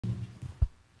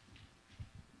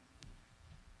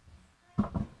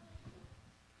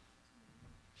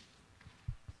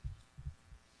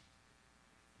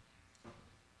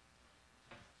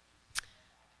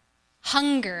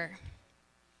hunger.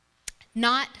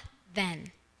 Not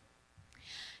then.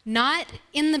 Not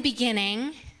in the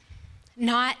beginning,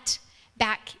 not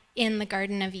back in the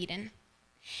Garden of Eden.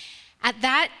 At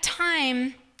that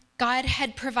time, God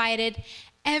had provided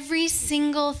every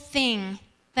single thing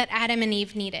that Adam and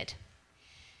Eve needed.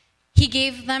 He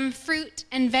gave them fruit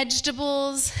and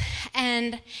vegetables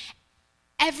and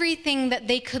everything that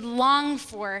they could long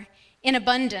for in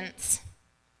abundance.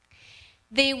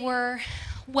 They were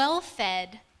well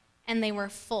fed and they were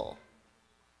full.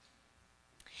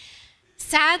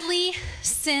 Sadly,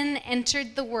 sin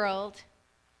entered the world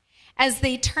as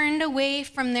they turned away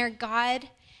from their God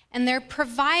and their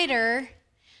provider,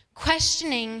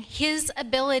 questioning his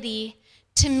ability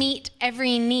to meet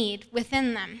every need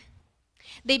within them.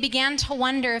 They began to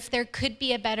wonder if there could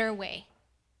be a better way.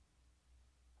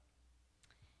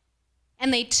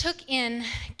 And they took in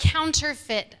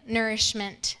counterfeit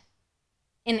nourishment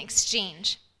in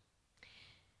exchange.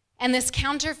 And this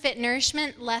counterfeit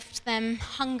nourishment left them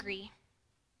hungry.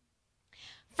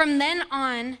 From then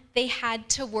on, they had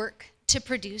to work to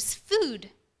produce food.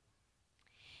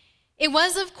 It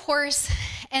was, of course,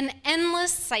 an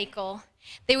endless cycle.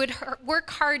 They would work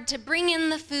hard to bring in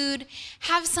the food,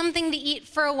 have something to eat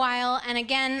for a while, and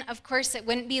again, of course, it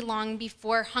wouldn't be long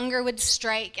before hunger would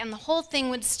strike and the whole thing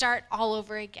would start all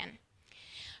over again.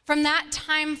 From that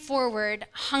time forward,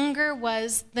 hunger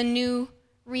was the new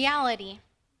reality.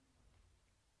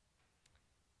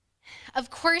 Of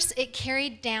course, it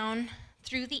carried down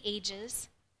through the ages.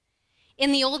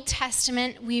 In the Old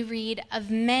Testament, we read of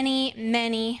many,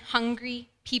 many hungry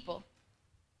people.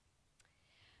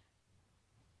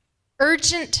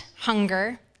 Urgent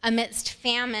hunger amidst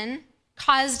famine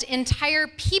caused entire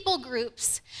people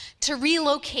groups to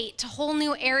relocate to whole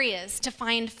new areas to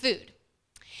find food.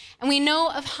 And we know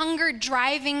of hunger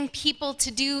driving people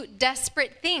to do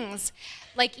desperate things,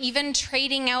 like even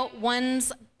trading out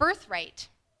one's birthright.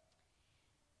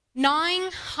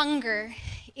 Gnawing hunger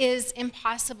is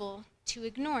impossible to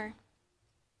ignore.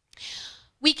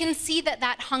 We can see that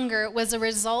that hunger was a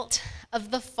result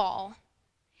of the fall.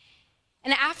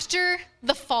 And after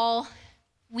the fall,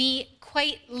 we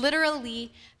quite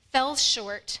literally fell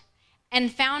short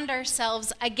and found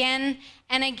ourselves again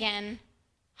and again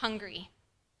hungry.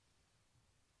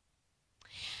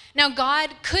 Now,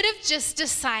 God could have just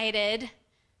decided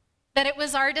that it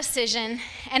was our decision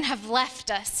and have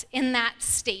left us in that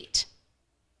state.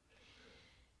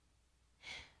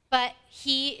 But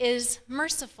he is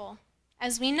merciful,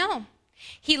 as we know.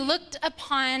 He looked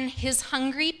upon his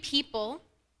hungry people,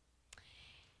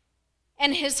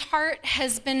 and his heart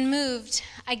has been moved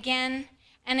again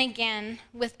and again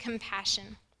with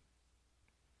compassion.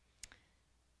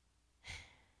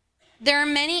 There are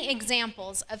many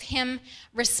examples of him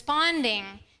responding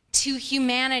to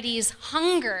humanity's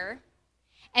hunger,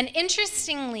 and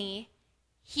interestingly,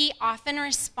 he often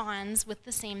responds with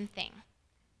the same thing: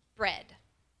 bread.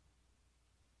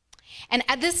 And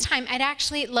at this time, I'd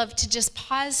actually love to just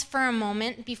pause for a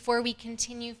moment before we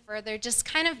continue further, just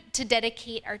kind of to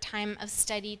dedicate our time of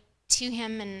study to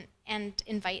him and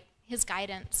invite his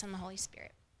guidance and the Holy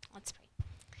Spirit. Let's pray.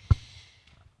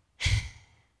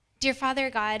 Dear Father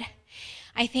God,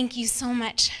 I thank you so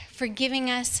much for giving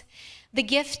us the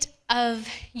gift of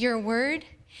your word.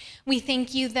 We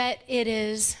thank you that it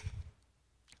is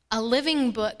a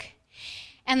living book,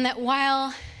 and that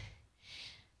while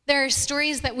there are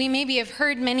stories that we maybe have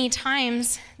heard many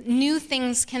times, new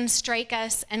things can strike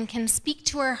us and can speak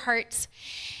to our hearts,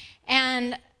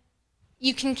 and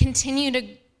you can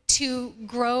continue to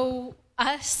grow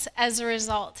us as a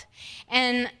result.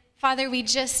 And Father, we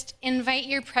just invite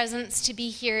your presence to be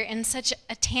here in such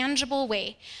a tangible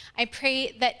way. I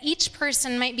pray that each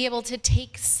person might be able to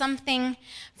take something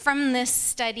from this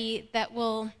study that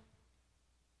will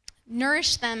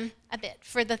nourish them a bit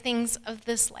for the things of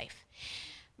this life.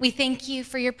 We thank you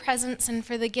for your presence and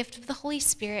for the gift of the Holy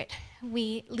Spirit.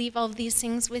 We leave all of these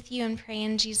things with you and pray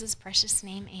in Jesus' precious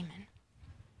name, amen.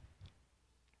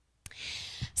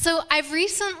 So I've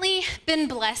recently been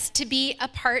blessed to be a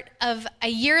part of a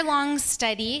year-long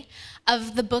study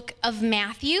of the book of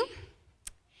Matthew.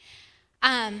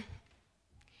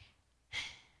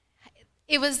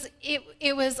 It was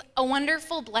a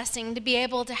wonderful blessing to be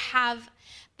able to have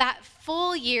that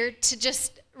full year to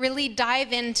just really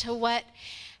dive into what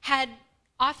had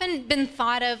often been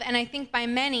thought of, and I think by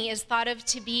many is thought of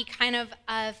to be kind of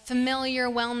a familiar,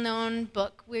 well-known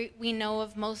book. We know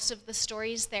of most of the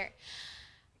stories there.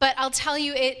 But I'll tell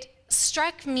you, it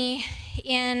struck me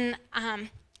in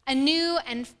a new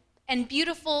and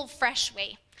beautiful, fresh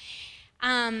way.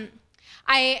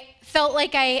 I felt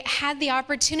like I had the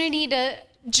opportunity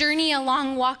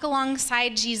walk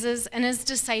alongside Jesus and his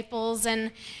disciples,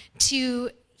 and to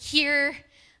hear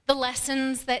the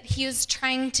lessons that he was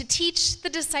trying to teach the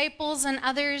disciples and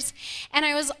others. And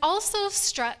I was also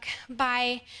struck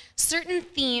by certain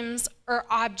themes or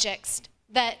objects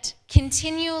that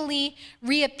continually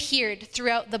reappeared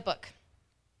throughout the book.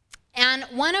 And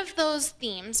one of those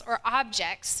themes or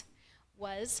objects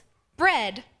was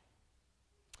bread.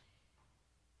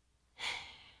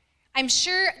 I'm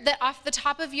sure that off the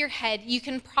top of your head, you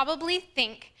can probably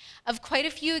think of quite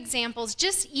a few examples,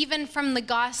 just even from the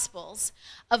Gospels,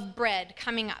 of bread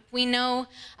coming up. We know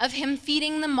of him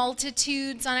feeding the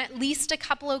multitudes on at least a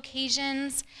couple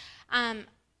occasions.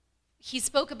 He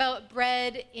spoke about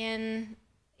bread in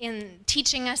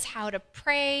teaching us how to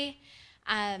pray.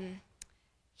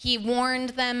 He warned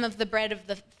them of the bread of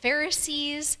the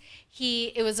Pharisees.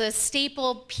 It was a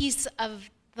staple piece of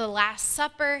the Last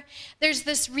Supper. There's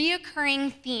this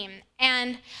reoccurring theme,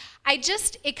 and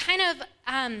it kind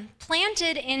of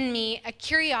planted in me a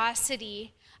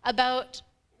curiosity about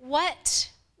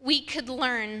what we could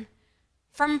learn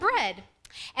from bread.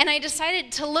 And I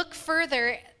decided to look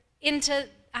further into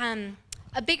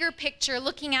a bigger picture,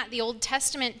 looking at the Old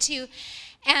Testament too,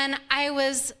 and I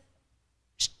was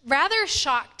rather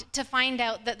shocked to find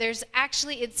out that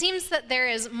it seems that there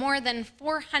is more than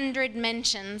 400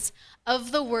 mentions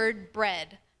of the word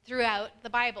bread throughout the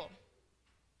Bible.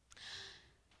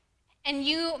 And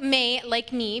you may,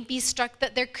 like me, be struck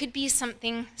that there could be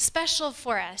something special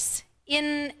for us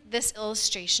in this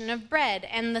illustration of bread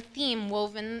and the theme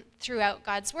woven throughout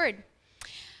God's word.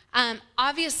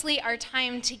 Obviously, our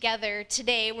time together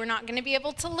today, we're not going to be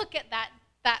able to look at that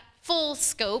full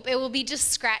scope. It will be just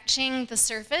scratching the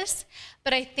surface,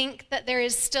 but I think that there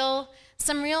is still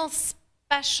some real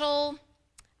special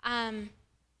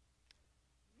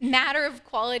matter of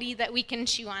quality that we can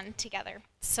chew on together.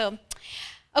 So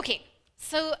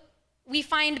we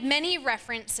find many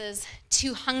references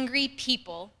to hungry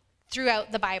people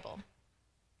throughout the Bible.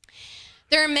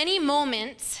 There are many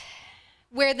moments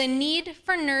where the need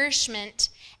for nourishment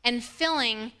and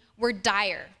filling were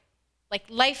dire, like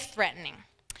life-threatening.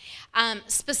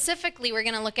 Specifically, we're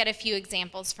going to look at a few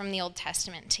examples from the Old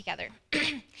Testament together.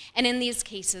 And in these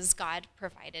cases, God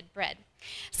provided bread.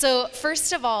 So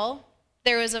first of all,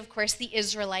 there was, of course, the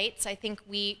Israelites. I think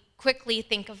we quickly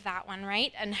think of that one,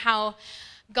 right? And how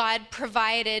God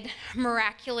provided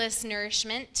miraculous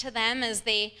nourishment to them as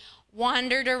they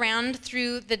wandered around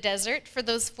through the desert for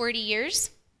those 40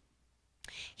 years.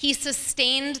 He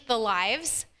sustained the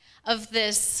lives of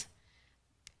this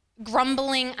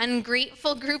grumbling,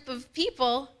 ungrateful group of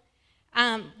people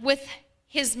with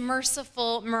his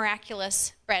merciful,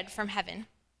 miraculous bread from heaven.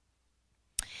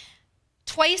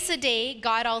 Twice a day,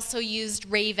 God also used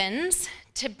ravens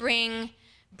to bring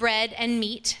bread and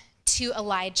meat to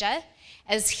Elijah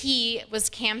as he was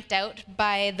camped out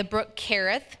by the brook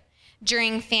Kerith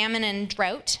during famine and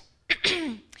drought.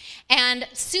 And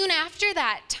soon after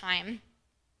that time,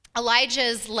 Elijah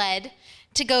is led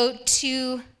to go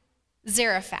to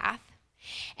Zarephath.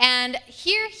 And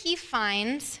here he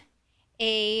finds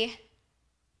a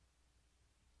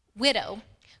widow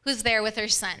who's there with her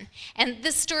son. And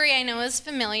this story I know is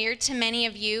familiar to many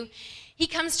of you. He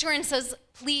comes to her and says,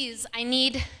 "Please, I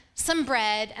need some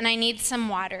bread and I need some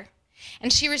water."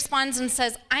 And she responds and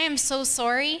says, "I am so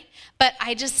sorry, but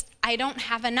I don't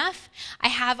have enough. I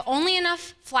have only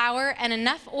enough flour and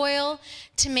enough oil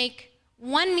to make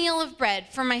one meal of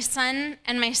bread for my son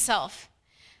and myself.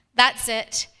 That's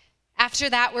it. After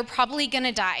that, we're probably going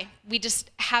to die. We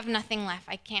just have nothing left.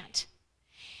 I can't."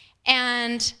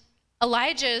 And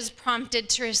Elijah is prompted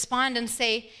to respond and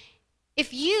say,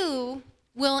 "If you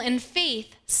will in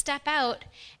faith step out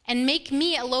and make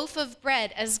me a loaf of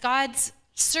bread as God's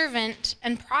servant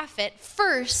and prophet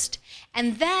first,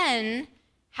 and then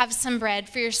have some bread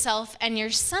for yourself and your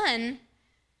son,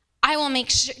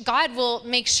 God will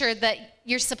make sure that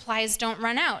your supplies don't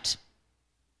run out."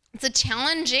 It's a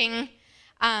challenging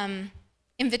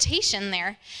invitation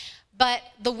there.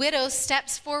 But the widow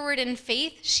steps forward in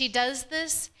faith. She does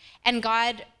this, and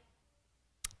God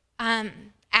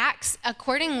acts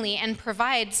accordingly and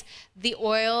provides the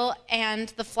oil and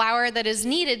the flour that is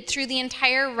needed through the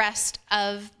entire rest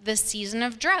of the season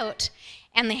of drought,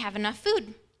 and they have enough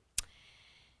food.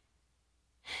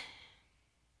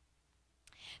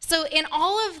 So in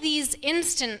all of these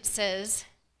instances,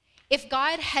 if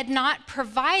God had not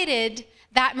provided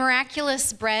that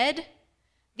miraculous bread,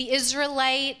 the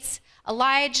Israelites,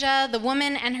 Elijah, the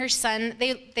woman and her son,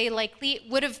 they likely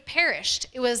would have perished.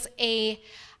 It was a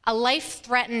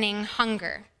life-threatening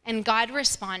hunger, and God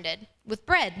responded with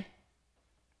bread.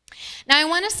 Now, I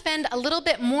want to spend a little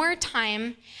bit more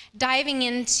time diving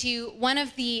into one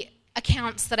of the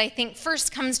accounts that I think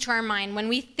first comes to our mind when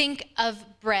we think of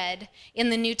bread in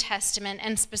the New Testament,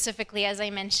 and specifically, as I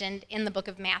mentioned, in the book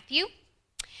of Matthew.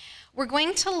 We're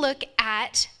going to look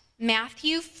at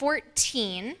Matthew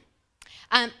 14.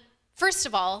 First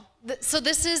of all, so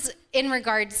this is in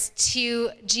regards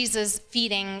to Jesus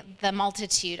feeding the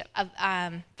multitude of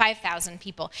 5,000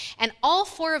 people. And all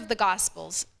four of the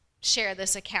Gospels share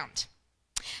this account.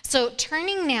 So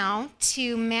turning now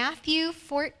to Matthew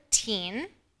 14,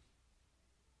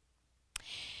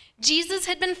 Jesus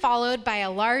had been followed by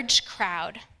a large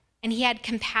crowd, and he had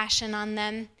compassion on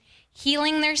them,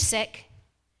 healing their sick.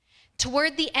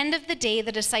 Toward the end of the day,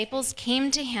 the disciples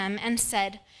came to him and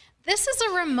said, "This is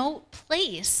a remote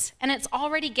place, and it's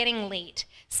already getting late.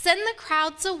 Send the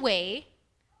crowds away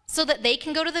so that they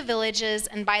can go to the villages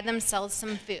and buy themselves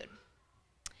some food."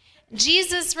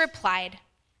 Jesus replied,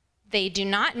 "They do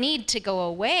not need to go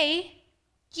away.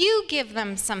 You give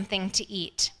them something to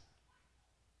eat."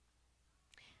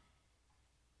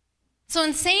 So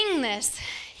in saying this,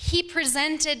 he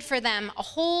presented for them a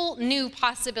whole new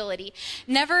possibility.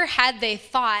 Never had they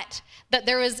thought that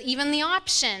there was even the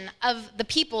option of the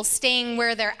people staying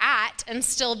where they're at and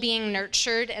still being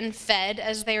nurtured and fed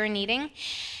as they were needing.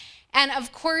 And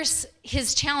of course,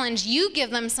 his challenge, you give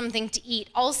them something to eat,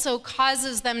 also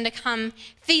causes them to come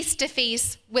face to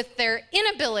face with their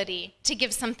inability to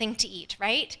give something to eat,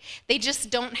 right? They just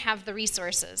don't have the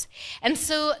resources. And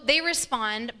so they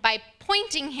respond by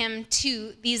pointing him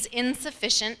to these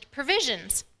insufficient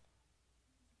provisions.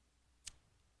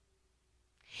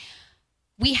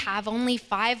 "We have only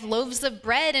 5 loaves of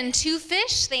bread and 2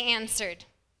 fish, they answered.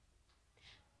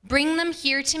 "Bring them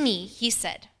here to me," he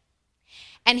said.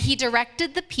 And he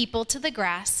directed the people to the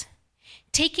grass.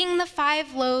 Taking the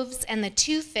 5 loaves and the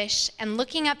 2 fish and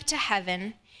looking up to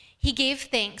heaven, he gave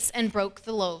thanks and broke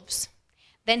the loaves.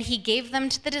 Then he gave them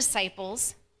to the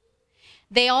disciples.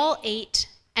 They all ate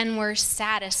and were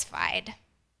satisfied.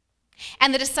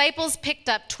 And the disciples picked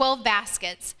up 12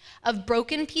 baskets of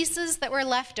broken pieces that were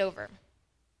left over.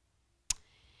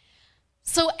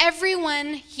 So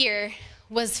everyone here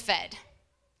was fed.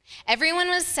 Everyone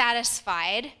was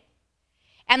satisfied.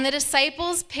 And the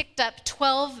disciples picked up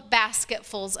 12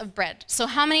 basketfuls of bread. So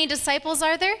how many disciples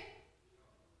are there?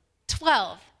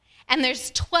 12. And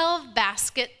there's 12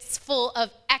 baskets full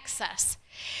of excess.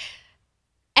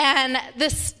 And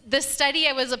this study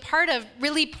I was a part of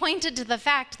really pointed to the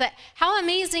fact that how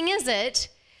amazing is it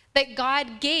that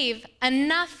God gave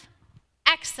enough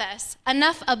excess,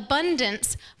 enough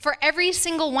abundance for every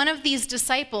single one of these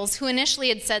disciples who initially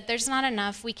had said, "There's not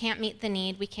enough, we can't meet the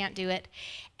need, we can't do it."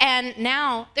 And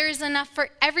now there's enough for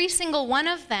every single one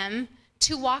of them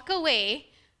to walk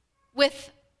away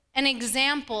with an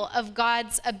example of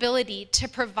God's ability to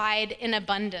provide in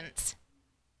abundance.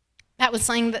 That was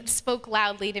something that spoke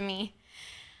loudly to me.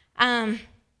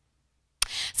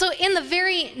 So in the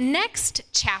very next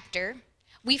chapter,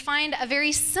 we find a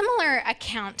very similar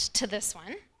account to this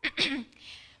one,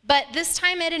 but this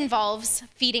time it involves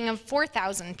feeding of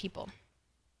 4,000 people.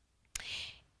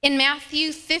 In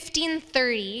Matthew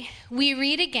 15:30, we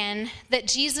read again that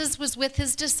Jesus was with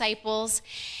his disciples,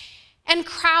 and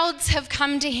crowds have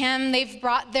come to him. They've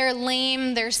brought their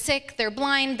lame, they're sick, they're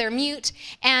blind, they're mute,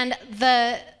 and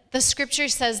the scripture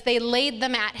says they laid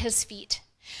them at his feet.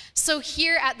 So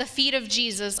here at the feet of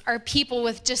Jesus are people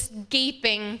with just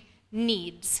gaping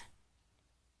needs.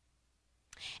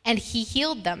 And he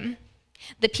healed them.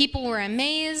 The people were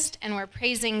amazed and were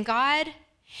praising God.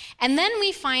 And then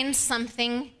we find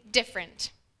something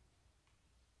different.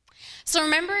 So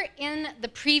remember in the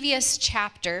previous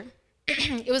chapter,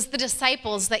 it was the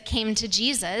disciples that came to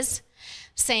Jesus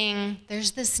saying,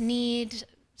 "There's this need,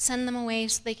 send them away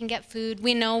so they can get food."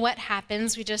 We know what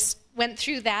happens. We just went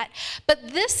through that.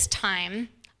 But this time,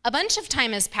 a bunch of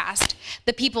time has passed.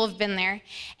 The people have been there.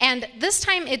 And this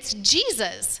time it's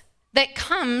Jesus that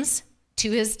comes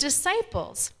to his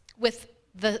disciples with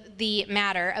the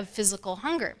matter of physical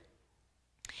hunger.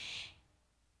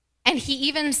 And he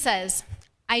even says,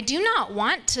 "I do not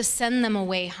want to send them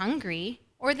away hungry,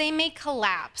 or they may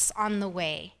collapse on the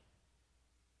way."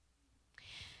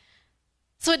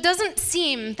 So it doesn't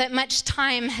seem that much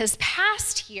time has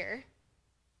passed here.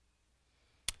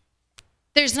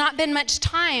 There's not been much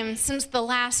time since the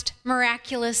last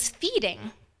miraculous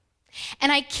feeding.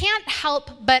 And I can't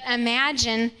help but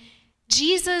imagine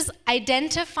Jesus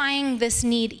identifying this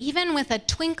need even with a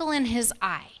twinkle in his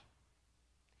eye.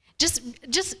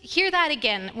 Just hear that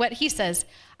again, what he says.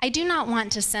 "I do not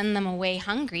want to send them away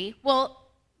hungry."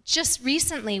 Well, just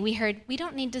recently we heard we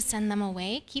don't need to send them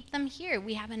away. Keep them here.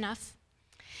 We have enough.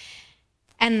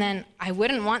 and then I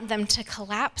wouldn't want them to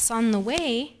collapse on the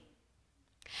way.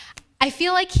 I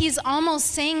feel like he's almost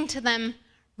saying to them,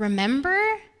 remember?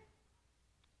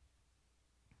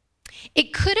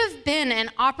 It could have been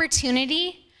an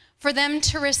opportunity for them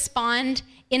to respond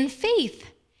in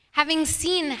faith, having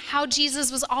seen how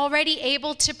Jesus was already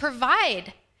able to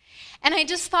provide. And I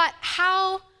just thought,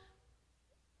 how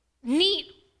neat,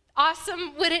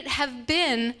 awesome would it have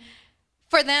been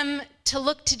for them to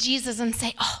look to Jesus and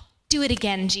say, oh, do it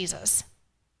again, Jesus.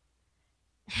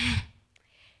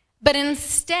 But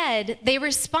instead, they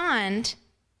respond,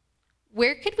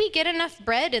 where could we get enough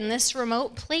bread in this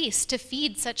remote place to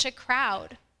feed such a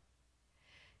crowd?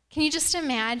 Can you just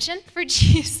imagine for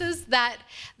Jesus that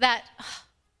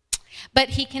but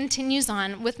he continues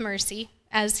on with mercy,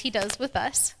 as he does with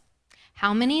us.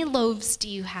 How many loaves do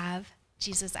you have?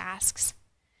 Jesus asks.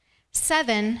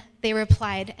 7, they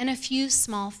replied, and a few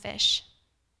small fish.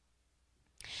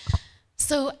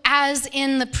 So as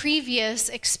in the previous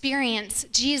experience,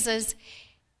 Jesus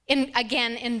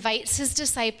again invites his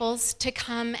disciples to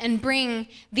come and bring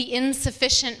the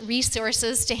insufficient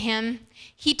resources to him.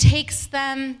 He takes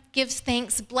them, gives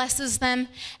thanks, blesses them,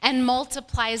 and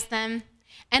multiplies them.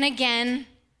 And again,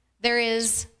 there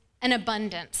is an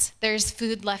abundance. There's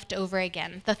food left over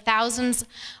again. The thousands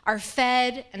are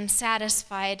fed and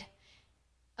satisfied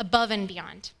above and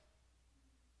beyond.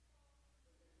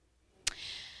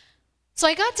 So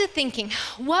I got to thinking,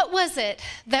 what was it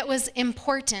that was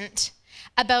important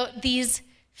about these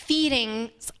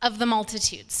feedings of the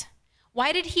multitudes?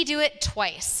 Why did he do it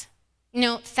twice?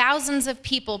 Thousands of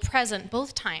people present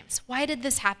both times. Why did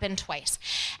this happen twice?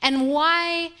 And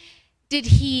why did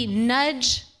he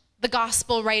nudge the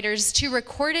gospel writers to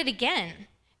record it again?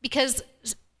 Because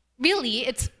really,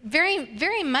 it's very,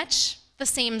 very much the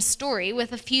same story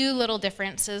with a few little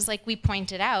differences, like we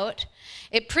pointed out.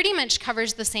 It pretty much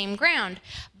covers the same ground,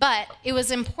 but it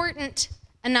was important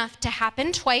enough to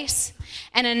happen twice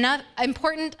and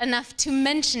important enough to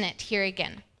mention it here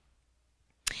again.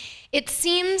 It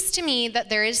seems to me that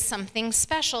there is something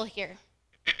special here.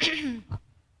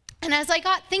 And as I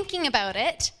got thinking about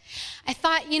it, I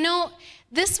thought,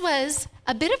 this was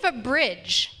a bit of a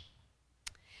bridge.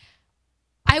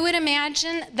 I would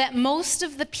imagine that most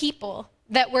of the people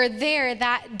that were there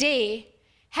that day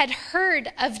had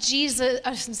heard of Jesus,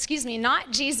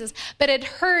 not Jesus, but had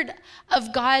heard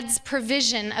of God's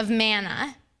provision of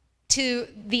manna to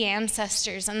the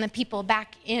ancestors and the people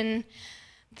back in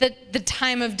the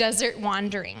time of desert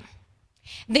wandering.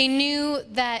 They knew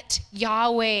that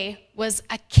Yahweh was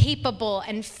a capable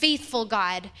and faithful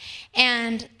God,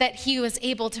 and that he was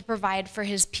able to provide for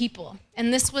his people.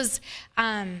 And this was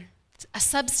a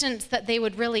substance that they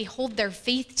would really hold their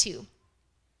faith to.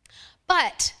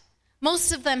 But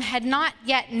most of them had not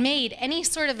yet made any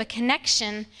sort of a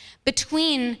connection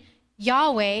between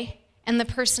Yahweh and the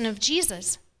person of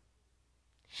Jesus.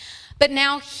 But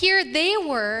now here they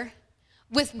were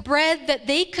with bread that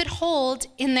they could hold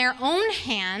in their own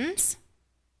hands,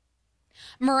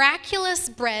 miraculous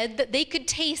bread that they could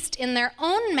taste in their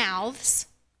own mouths,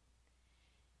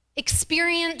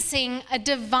 experiencing a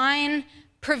divine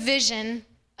provision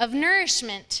of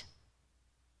nourishment.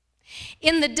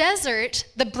 In the desert,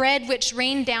 the bread which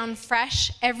rained down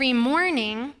fresh every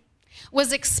morning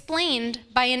was explained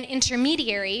by an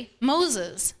intermediary,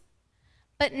 Moses.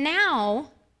 But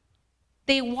now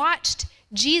they watched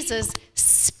Jesus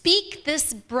speak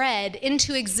this bread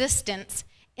into existence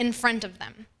in front of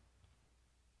them.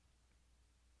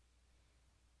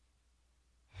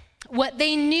 What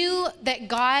they knew that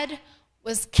God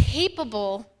was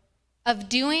capable of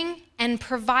doing and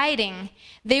providing,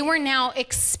 they were now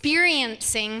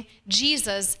experiencing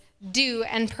Jesus do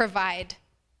and provide.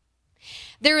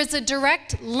 There is a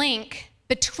direct link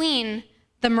between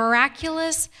the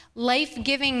miraculous,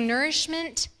 life-giving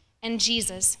nourishment and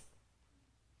Jesus.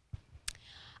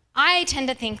 I tend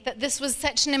to think that this was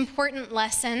such an important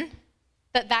lesson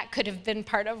that could have been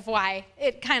part of why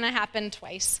it kind of happened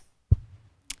twice.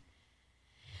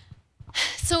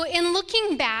 So in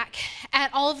looking back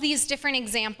at all of these different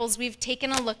examples we've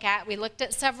taken a look at, we looked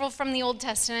at several from the Old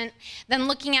Testament, then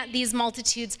looking at these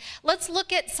multitudes, let's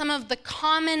look at some of the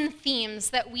common themes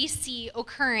that we see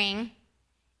occurring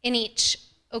in each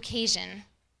occasion.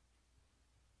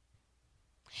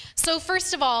 So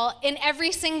first of all, in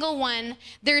every single one,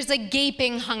 there's a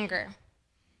gaping hunger.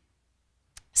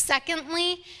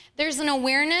 Secondly, there's an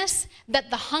awareness that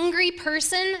the hungry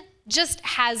person just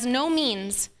has no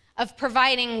means of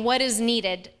providing what is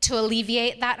needed to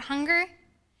alleviate that hunger.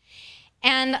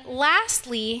 And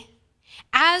lastly,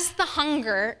 as the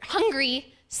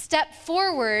hungry step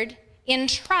forward in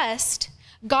trust,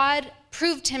 God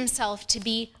proved himself to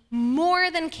be more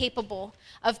than capable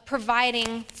of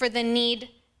providing for the need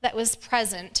that was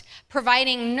present,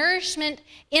 providing nourishment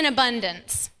in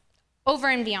abundance, over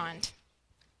and beyond.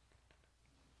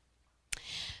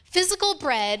 Physical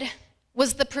bread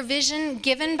was the provision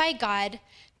given by God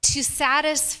to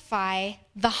satisfy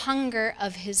the hunger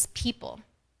of his people.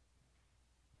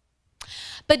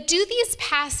 But do these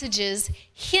passages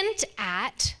hint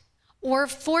at or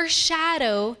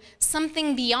foreshadow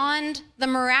something beyond the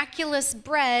miraculous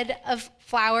bread of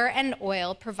flour and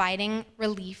oil providing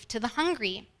relief to the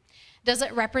hungry? Does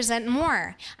it represent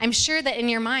more? I'm sure that in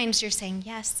your minds you're saying,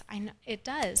 yes, I know it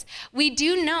does. We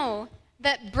do know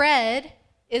that bread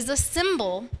is a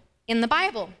symbol in the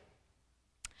Bible.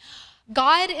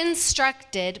 God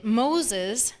instructed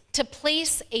Moses to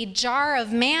place a jar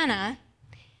of manna,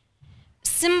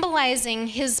 symbolizing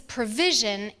his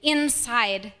provision,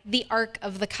 inside the Ark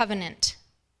of the Covenant.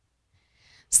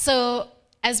 So,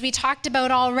 as we talked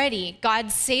about already,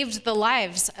 God saved the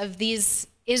lives of these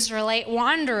Israelite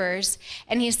wanderers,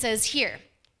 and he says, here,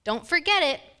 don't forget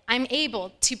it, I'm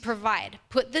able to provide.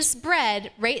 Put this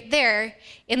bread right there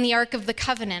in the Ark of the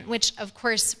Covenant, which of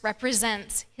course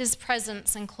represents his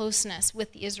presence and closeness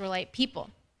with the Israelite people.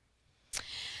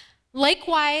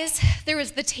 Likewise, there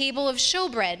was the table of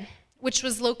showbread, which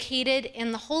was located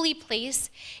in the holy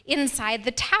place inside the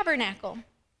tabernacle.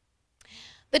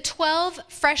 The 12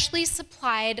 freshly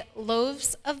supplied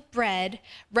loaves of bread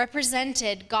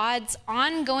represented God's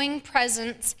ongoing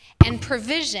presence and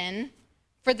provision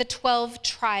for the 12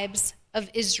 tribes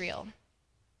of Israel.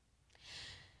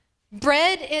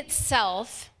 Bread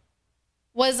itself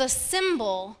was a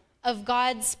symbol of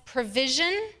God's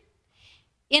provision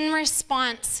in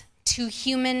response to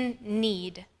human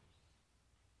need.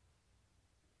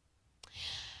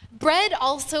 Bread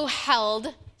also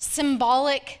held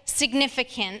symbolic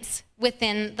significance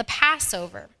within the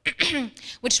Passover,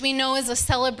 which we know is a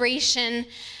celebration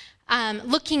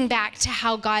looking back to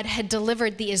how God had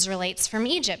delivered the Israelites from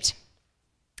Egypt.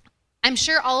 I'm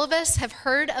sure all of us have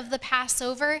heard of the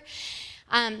Passover.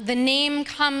 The name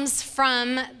comes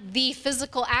from the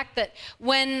physical act that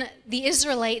when the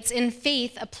Israelites in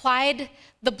faith applied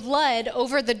the blood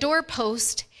over the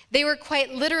doorpost, they were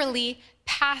quite literally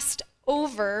passed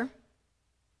over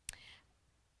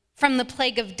from the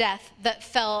plague of death that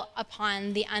fell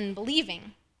upon the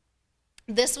unbelieving.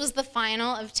 This was the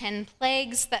final of 10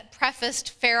 plagues that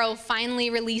prefaced Pharaoh finally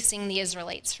releasing the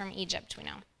Israelites from Egypt, we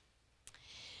know.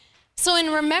 So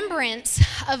in remembrance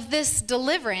of this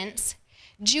deliverance,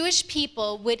 Jewish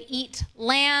people would eat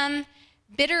lamb,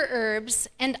 bitter herbs,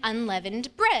 and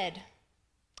unleavened bread.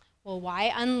 Well,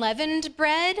 why unleavened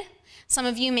bread? Some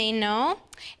of you may know.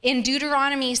 In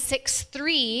Deuteronomy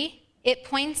 6:3, it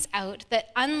points out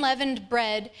that unleavened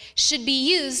bread should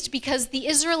be used because the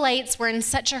Israelites were in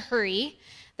such a hurry.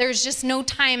 There was just no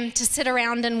time to sit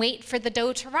around and wait for the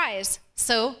dough to rise.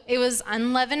 So it was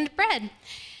unleavened bread.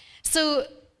 So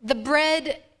the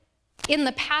bread in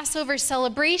the Passover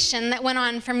celebration that went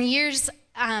on from years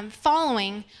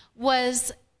following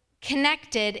was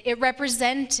connected. It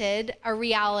represented a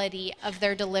reality of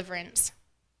their deliverance.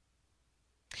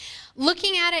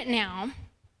 Looking at it now,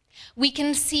 we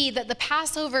can see that the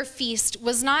Passover feast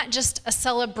was not just a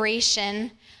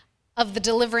celebration of the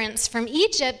deliverance from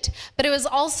Egypt, but it was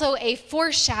also a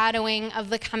foreshadowing of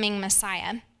the coming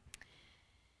Messiah.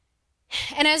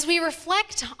 And as we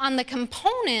reflect on the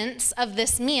components of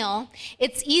this meal,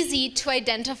 it's easy to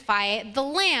identify the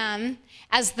lamb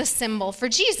as the symbol for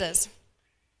Jesus.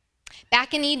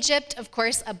 Back in Egypt, of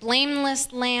course, a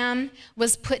blameless lamb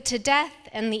was put to death,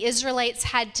 and the Israelites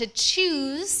had to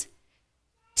choose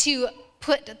to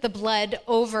put the blood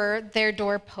over their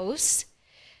doorposts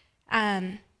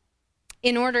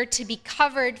in order to be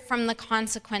covered from the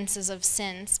consequences of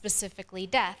sin, specifically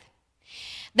death.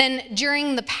 Then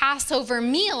during the Passover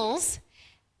meals,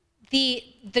 the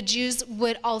Jews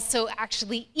would also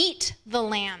actually eat the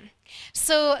lamb.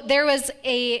 So there was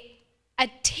a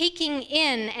taking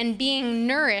in and being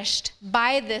nourished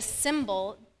by this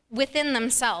symbol within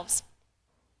themselves.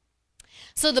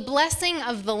 So the blessing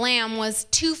of the lamb was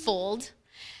twofold.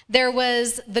 There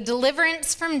was the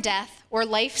deliverance from death or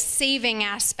life-saving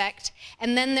aspect,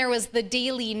 and then there was the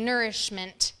daily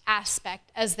nourishment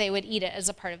aspect as they would eat it as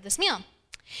a part of this meal.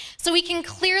 So we can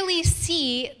clearly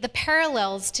see the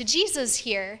parallels to Jesus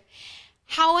here.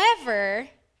 However,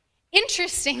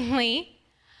 interestingly,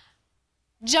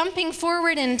 jumping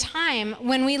forward in time,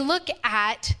 when we look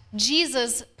at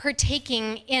Jesus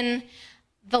partaking in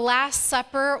the Last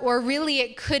Supper, or really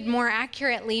it could more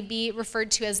accurately be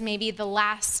referred to as maybe the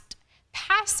last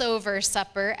Passover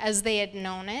supper as they had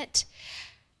known it,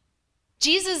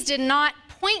 Jesus did not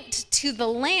point to the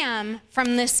lamb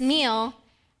from this meal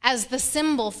as the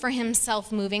symbol for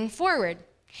himself moving forward.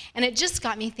 And it just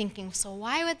got me thinking, so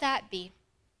why would that be?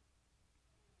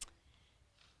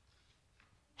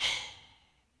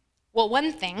 Well,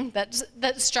 one thing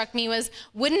that struck me was,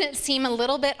 wouldn't it seem a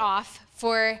little bit off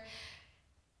for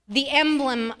the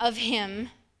emblem of him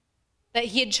that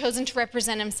he had chosen to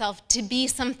represent himself to be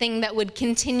something that would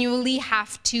continually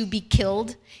have to be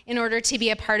killed in order to be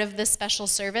a part of this special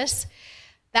service?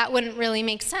 That wouldn't really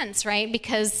make sense, right?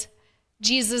 Because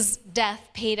Jesus' death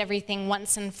paid everything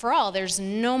once and for all. There's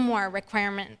no more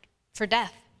requirement for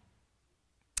death.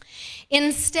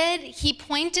 Instead, he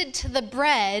pointed to the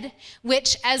bread,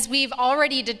 which, as we've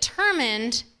already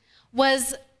determined,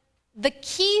 was the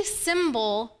key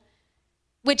symbol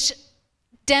which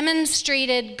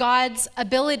demonstrated God's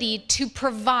ability to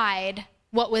provide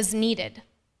what was needed.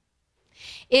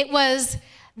 It was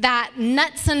that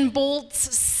nuts and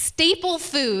bolts staple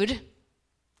food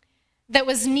that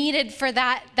was needed for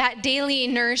that daily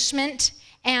nourishment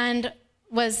and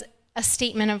was a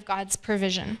statement of God's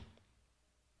provision.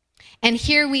 And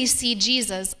here we see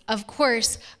Jesus, of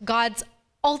course, God's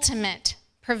ultimate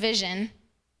provision.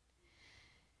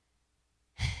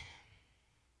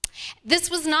 This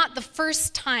was not the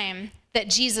first time that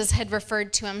Jesus had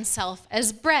referred to himself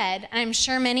as bread. And I'm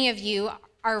sure many of you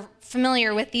are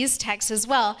familiar with these texts as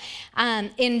well.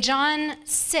 In John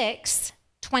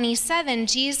 6:27,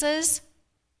 Jesus,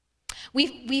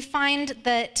 we find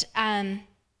that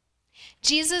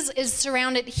Jesus is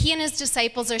surrounded, he and his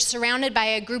disciples are surrounded by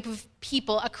a group of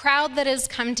people, a crowd that has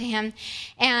come to him,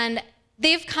 and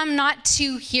they've come not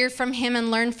to hear from him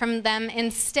and learn from them.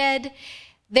 Instead,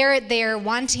 they're there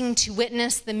wanting to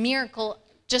witness the miracle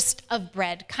just of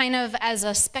bread, kind of as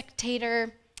a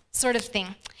spectator sort of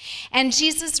thing. And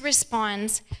Jesus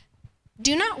responds,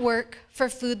 "Do not work for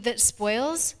food that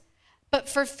spoils, but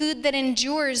for food that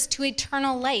endures to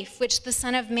eternal life, which the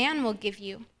Son of Man will give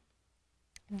you.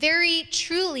 Very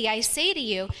truly, I say to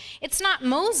you, it's not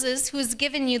Moses who has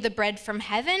given you the bread from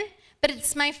heaven, but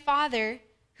it's my Father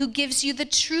who gives you the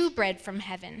true bread from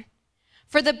heaven.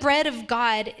 For the bread of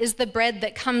God is the bread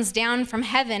that comes down from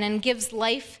heaven and gives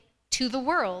life to the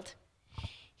world."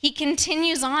 He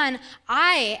continues on,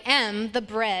 "I am the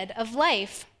bread of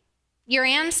life. Your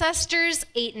ancestors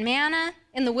ate manna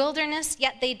in the wilderness,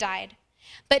 yet they died.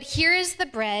 But here is the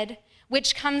bread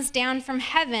which comes down from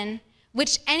heaven,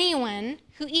 which anyone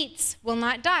who eats will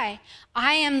not die.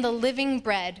 I am the living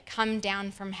bread come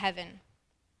down from heaven."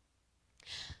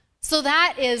 So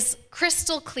that is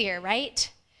crystal clear, right?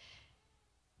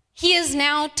 He has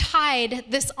now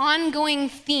tied this ongoing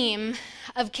theme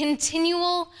of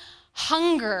continual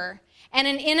hunger and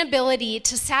an inability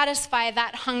to satisfy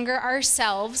that hunger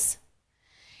ourselves,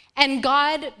 and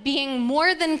God being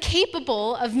more than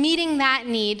capable of meeting that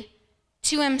need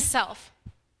to himself.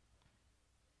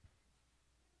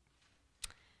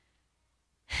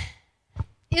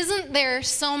 Isn't there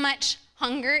so much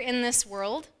hunger in this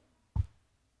world?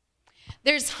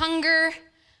 There's hunger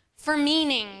for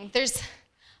meaning. There's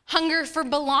hunger for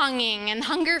belonging and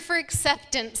hunger for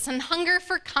acceptance and hunger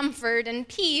for comfort and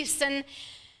peace. And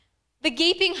the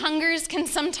gaping hungers can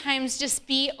sometimes just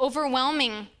be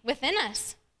overwhelming within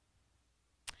us.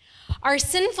 Our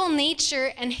sinful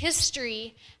nature and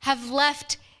history have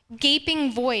left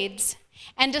gaping voids,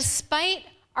 and despite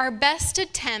our best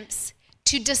attempts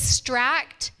to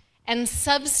distract and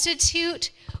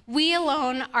substitute, we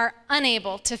alone are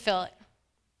unable to fill it.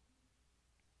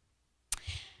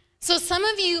 So some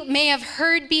of you may have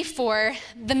heard before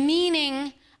the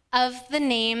meaning of the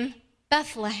name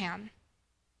Bethlehem.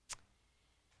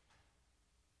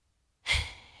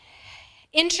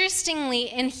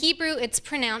 Interestingly, in Hebrew, it's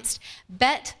pronounced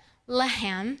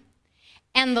Bet-Lehem,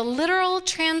 and the literal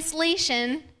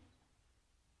translation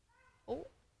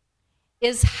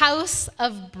is house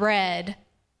of bread.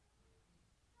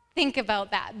 Think about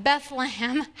that.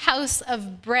 Bethlehem, house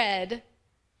of bread.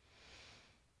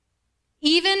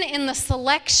 Even in the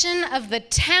selection of the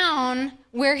town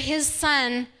where his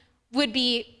son would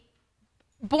be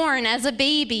born as a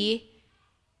baby,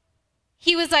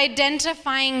 he was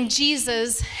identifying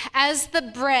Jesus as the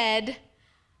bread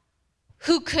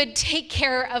who could take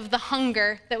care of the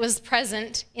hunger that was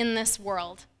present in this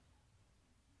world.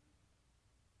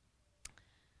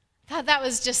 I thought that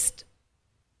was just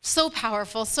so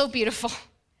powerful, so beautiful.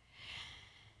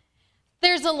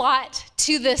 There's a lot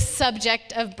to this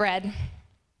subject of bread.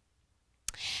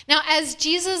 Now, as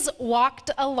Jesus walked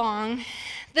along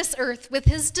this earth with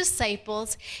his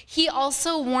disciples, he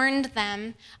also warned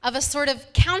them of a sort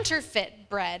of counterfeit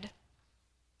bread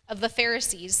of the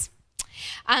Pharisees.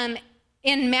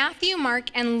 in Matthew, Mark,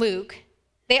 and Luke,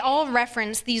 they all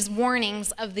reference these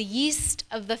warnings of the yeast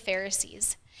of the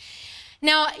Pharisees.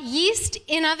 Now, yeast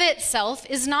in of itself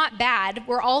is not bad.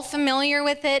 We're all familiar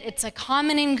with it. It's a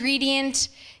common ingredient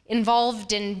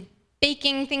involved in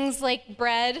baking things like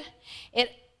bread.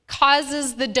 It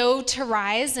causes the dough to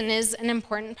rise and is an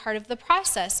important part of the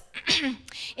process.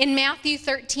 In Matthew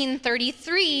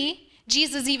 13:33,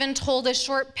 Jesus even told a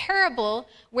short parable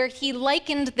where he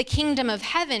likened the kingdom of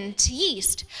heaven to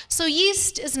yeast. So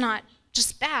yeast is not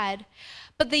just bad,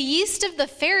 but the yeast of the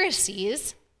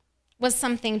Pharisees was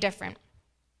something different.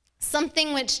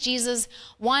 Something which Jesus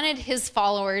wanted his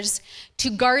followers to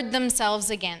guard themselves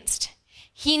against.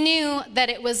 He knew that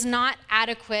it was not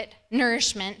adequate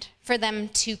nourishment for them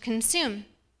to consume.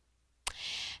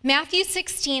 Matthew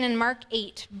 16 and Mark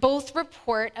 8 both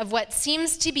report of what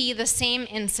seems to be the same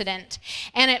incident,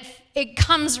 and it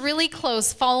comes really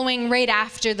close, following right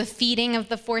after the feeding of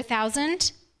the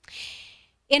 4,000.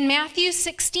 In Matthew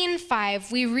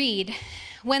 16:5, we read,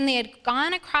 "When they had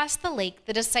gone across the lake,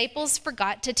 the disciples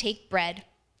forgot to take bread.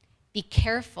 'Be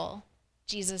careful,'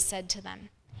 Jesus said to them.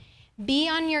 'Be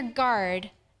on your guard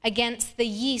against the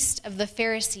yeast of the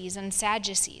Pharisees and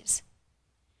Sadducees.'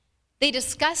 They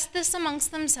discussed this amongst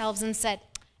themselves and said,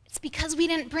 'It's because we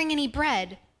didn't bring any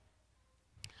bread.'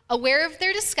 Aware of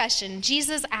their discussion,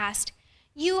 Jesus asked,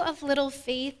 'You of little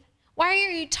faith, why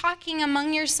are you talking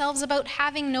among yourselves about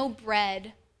having no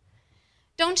bread?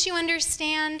 Don't you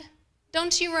understand?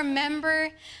 Don't you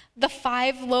remember the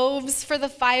 5 loaves for the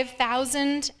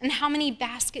 5,000 and how many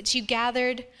baskets you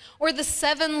gathered? Or the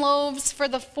 7 loaves for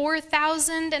the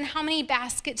 4,000 and how many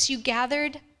baskets you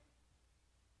gathered?'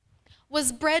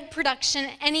 Was bread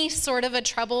production any sort of a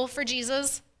trouble for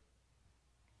Jesus?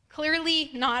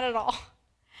 Clearly not at all.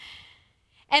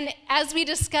 And as we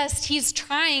discussed, he's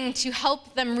trying to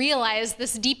help them realize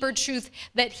this deeper truth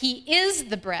that he is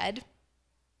the bread,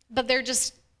 but they're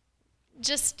just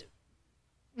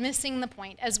missing the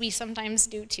point, as we sometimes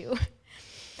do too.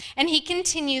 And he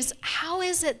continues, 'How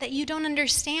is it that you don't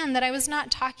understand that I was not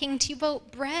talking to you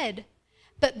about bread?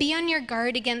 But be on your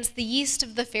guard against the yeast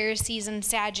of the Pharisees and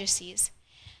Sadducees.'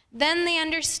 Then they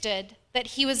understood that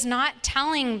he was not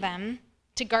telling them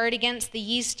to guard against the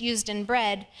yeast used in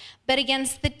bread, but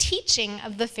against the teaching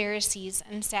of the Pharisees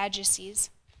and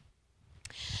Sadducees."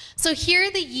 So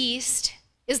here the yeast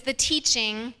is the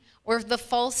teaching or the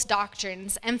false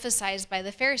doctrines emphasized by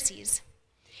the Pharisees.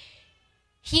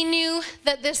 He knew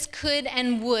that this could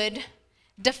and would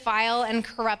defile and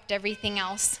corrupt everything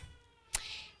else.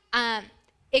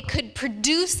 It could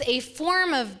produce a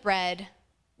form of bread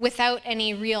without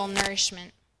any real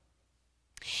nourishment.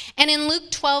 And in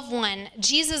Luke 12:1,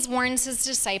 Jesus warns his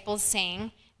disciples,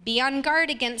 saying, "Be on guard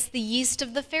against the yeast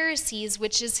of the Pharisees,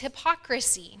 which is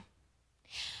hypocrisy."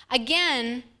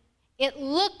 Again, it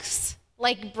looks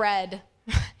like bread.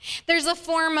 There's a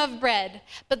form of bread,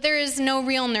 but there is no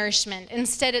real nourishment.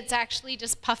 Instead, it's actually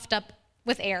just puffed up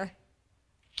with air.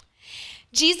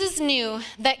 Jesus knew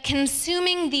that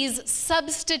consuming these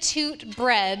substitute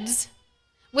breads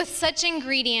with such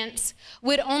ingredients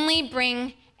would only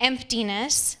bring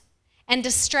emptiness and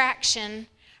distraction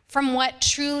from what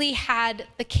truly had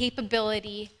the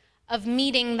capability of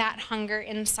meeting that hunger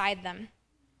inside them.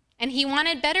 And he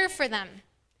wanted better for them.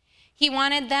 He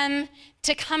wanted them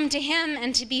to come to him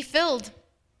and to be filled.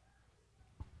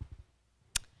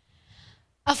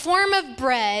 A form of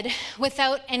bread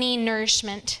without any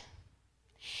nourishment.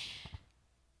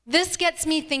 This gets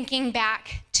me thinking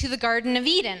back to the Garden of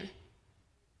Eden.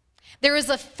 There was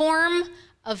a form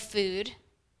of food,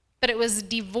 but it was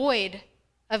devoid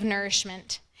of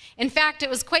nourishment. In fact, it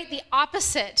was quite the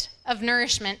opposite of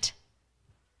nourishment.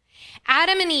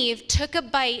 Adam and Eve took a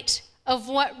bite of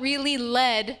what really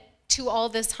led to all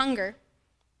this hunger.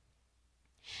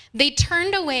 They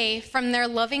turned away from their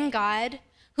loving God,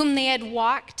 whom they had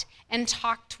walked and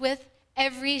talked with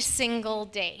every single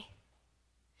day.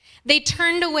 They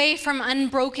turned away from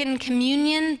unbroken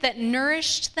communion that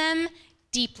nourished them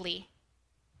deeply,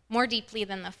 more deeply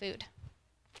than the food.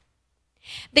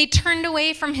 They turned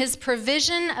away from his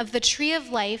provision of the tree of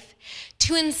life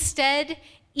to instead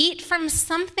eat from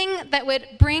something that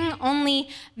would bring only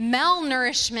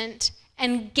malnourishment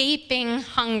and gaping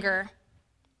hunger.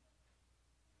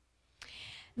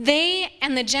 They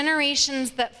and the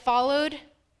generations that followed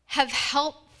have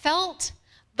felt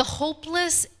the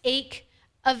hopeless ache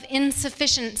of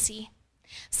insufficiency,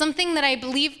 something that I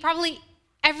believe probably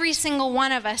every single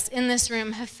one of us in this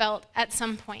room have felt at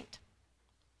some point.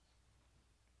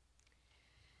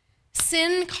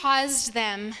 Sin caused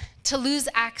them to lose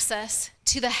access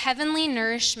to the heavenly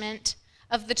nourishment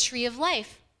of the tree of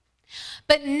life.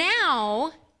 But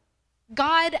now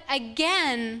God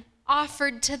again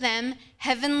offered to them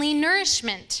heavenly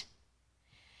nourishment.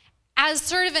 As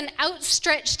sort of an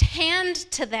outstretched hand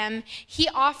to them, he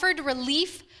offered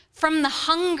relief from the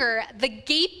hunger, the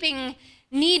gaping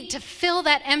need to fill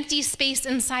that empty space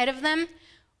inside of them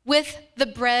with the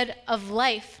bread of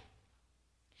life.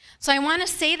 So I want to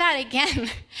say that again.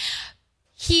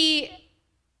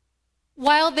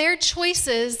 While their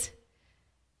choices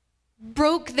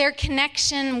broke their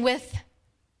connection with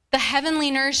the heavenly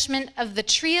nourishment of the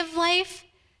tree of life,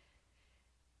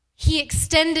 he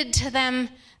extended to them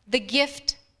the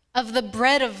gift of the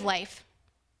bread of life.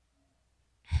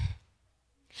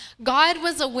 God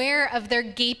was aware of their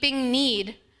gaping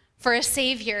need for a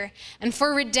Savior and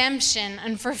for redemption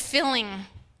and for filling.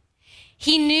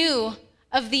 He knew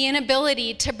of the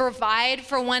inability to provide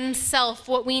for oneself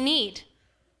what we need.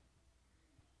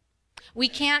 We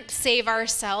can't save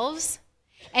ourselves,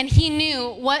 and he knew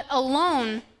what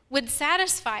alone would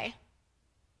satisfy.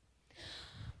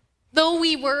 Though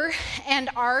we were and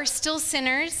are still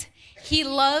sinners, he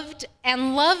loved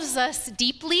and loves us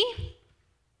deeply,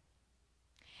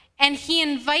 and he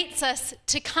invites us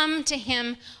to come to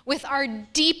him with our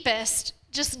deepest,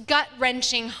 just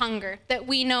gut-wrenching hunger that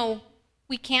we know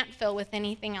we can't fill with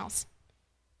anything else.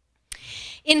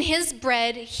 In his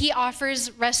bread, he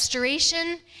offers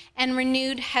restoration and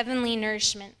renewed heavenly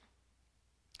nourishment.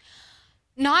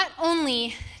 Not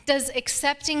only does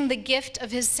accepting the gift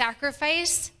of his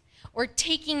sacrifice or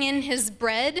taking in his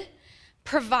bread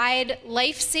provide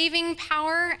life-saving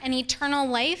power and eternal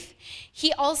life,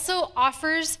 he also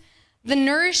offers the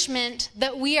nourishment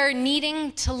that we are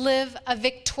needing to live a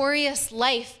victorious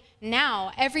life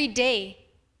now, every day.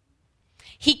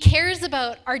 He cares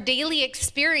about our daily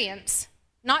experience,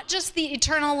 not just the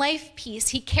eternal life piece.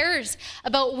 He cares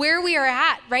about where we are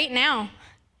at right now.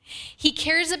 He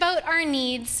cares about our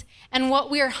needs and what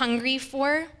we are hungry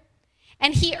for.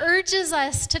 And he urges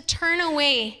us to turn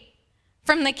away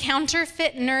from the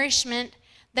counterfeit nourishment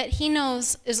that he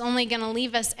knows is only going to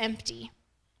leave us empty.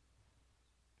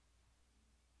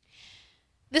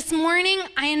 This morning,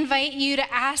 I invite you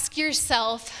to ask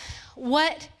yourself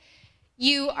what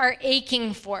you are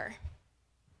aching for.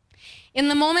 In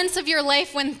the moments of your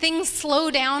life when things slow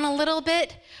down a little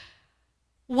bit,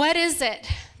 what is it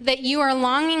that you are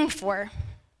longing for?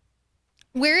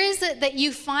 Where is it that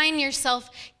you find yourself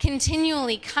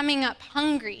continually coming up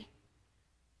hungry?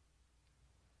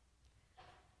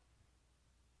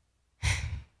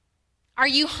 Are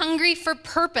you hungry for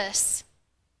purpose?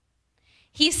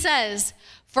 He says,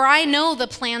 "For I know the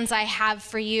plans I have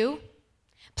for you,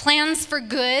 plans for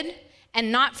good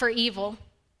and not for evil,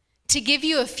 to give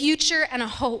you a future and a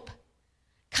hope.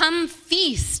 Come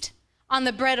feast on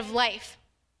the bread of life."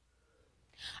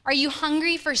 Are you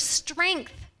hungry for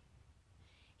strength?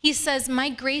 He says, "My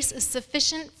grace is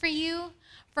sufficient for you,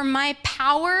 for my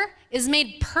power is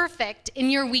made perfect in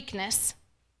your weakness."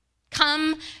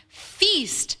 Come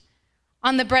feast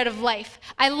on the bread of life.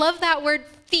 I love that word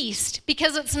feast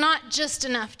because it's not just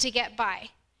enough to get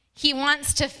by. He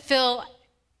wants to fill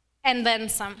and then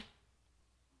some.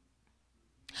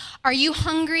 Are you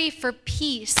hungry for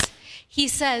peace? He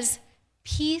says,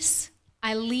 "Peace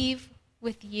I leave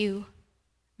with you.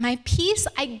 My peace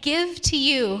I give to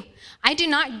you. I do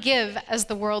not give as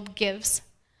the world gives.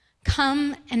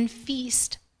 Come and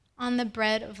feast on the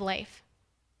bread of life."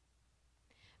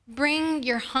 Bring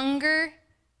your hunger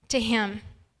to him.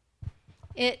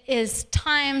 It is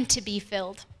time to be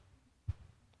filled.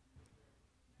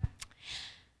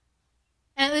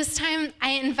 And at this time,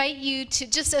 I invite you to,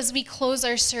 just as we close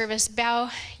our service,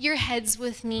 bow your heads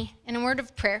with me in a word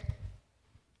of prayer.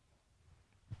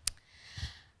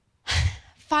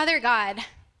 Father God,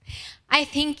 I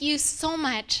thank you so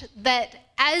much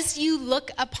that as you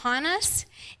look upon us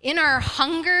in our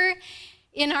hunger,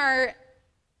 in our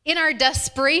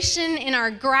desperation, in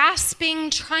our grasping,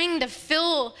 trying to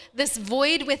fill this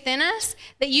void within us,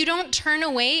 that you don't turn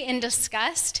away in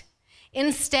disgust.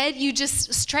 Instead, you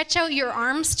just stretch out your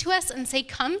arms to us and say,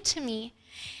 "Come to me."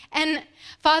 And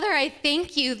Father, I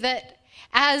thank you that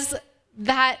as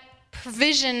that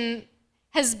provision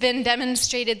has been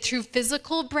demonstrated through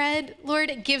physical bread, Lord,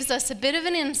 it gives us a bit of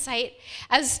an insight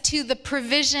as to the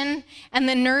provision and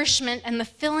the nourishment and the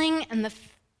filling and the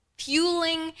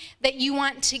fueling that you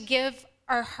want to give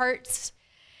our hearts.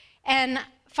 And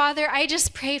Father, I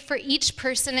just pray for each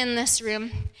person in this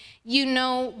room. You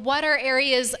know what our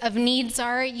areas of needs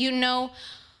are. You know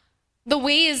the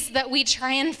ways that we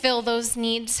try and fill those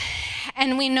needs.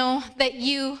 And we know that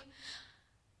you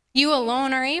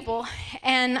alone are able.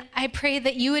 And I pray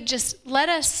that you would just let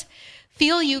us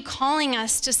feel you calling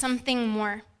us to something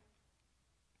more.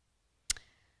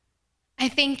 I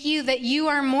thank you that you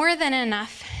are more than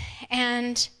enough,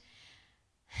 and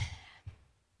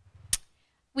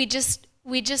we just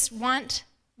want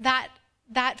that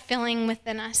feeling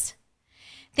within us.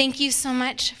 Thank you so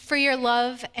much for your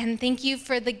love, and thank you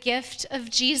for the gift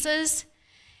of Jesus.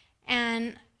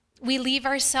 And we leave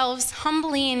ourselves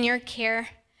humbly in your care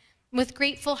with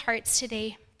grateful hearts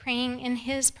today, praying in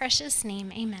his precious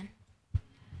name. Amen.